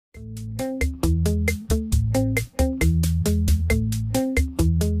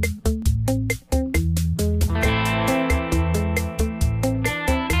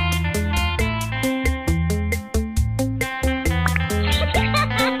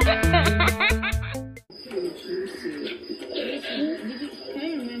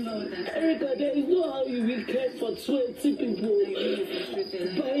20 people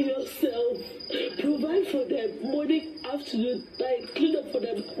by yourself. Provide for them morning, afternoon, night. Clean up for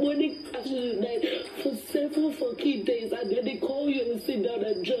them morning, afternoon, night for 7 fucking days, and then they call you and sit down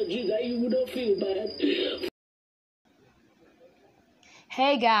and judge you that you would not feel bad.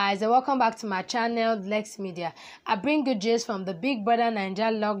 Hey guys, and welcome back to my channel, Lexx Media. I bring you gist from the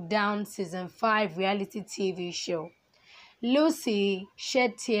Bbnaija Lockdown Season 5 reality TV show. Lucy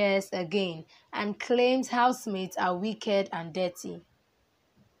shed tears again and claims housemates are wicked and dirty.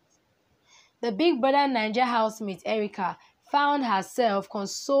 The Bbnaija housemate Erica found herself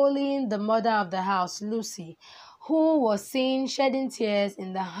consoling the mother of the house, Lucy, who was seen shedding tears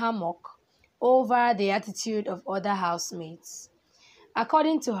in the hammock over the attitude of other housemates.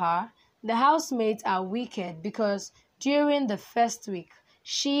 According to her, the housemates are wicked because during the first week,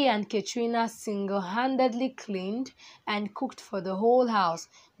 she and Katrina single-handedly cleaned and cooked for the whole house,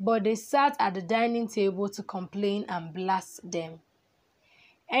 but they sat at the dining table to complain and blast them.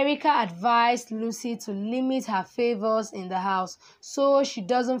 Erica advised Lucy to limit her favors in the house so she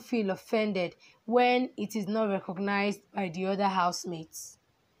doesn't feel offended when it is not recognized by the other housemates.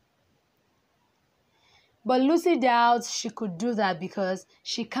 But Lucy doubts she could do that because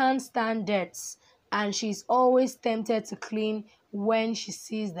she can't stand dirt and she's always tempted to clean when she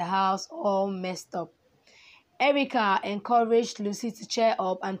sees the house all messed up. Erica encouraged Lucy to cheer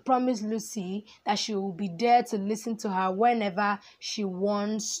up and promised Lucy that she will be there to listen to her whenever she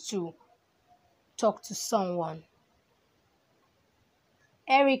wants to talk to someone.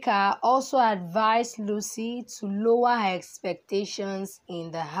 Erica also advised Lucy to lower her expectations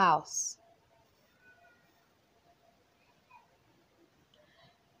in the house.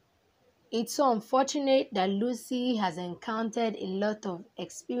 It's so unfortunate that Lucy has encountered a lot of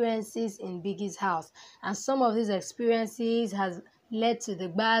experiences in Biggie's house, and some of these experiences has led to the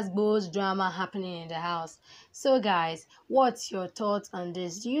gbas drama happening in the house. So guys, what's your thoughts on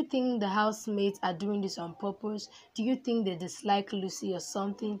this? Do you think the housemates are doing this on purpose? Do you think they dislike Lucy or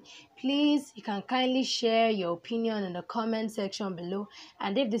something? Please, you can kindly share your opinion in the comment section below.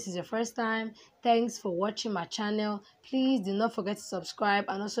 And if this is your first time, thanks for watching my channel. Please do not forget to subscribe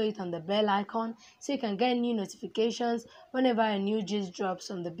and also hit on the bell icon so you can get new notifications whenever a new gist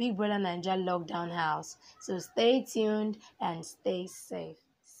drops on the Bbnaija Lockdown house. So stay tuned and stay safe.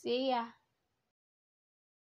 See ya.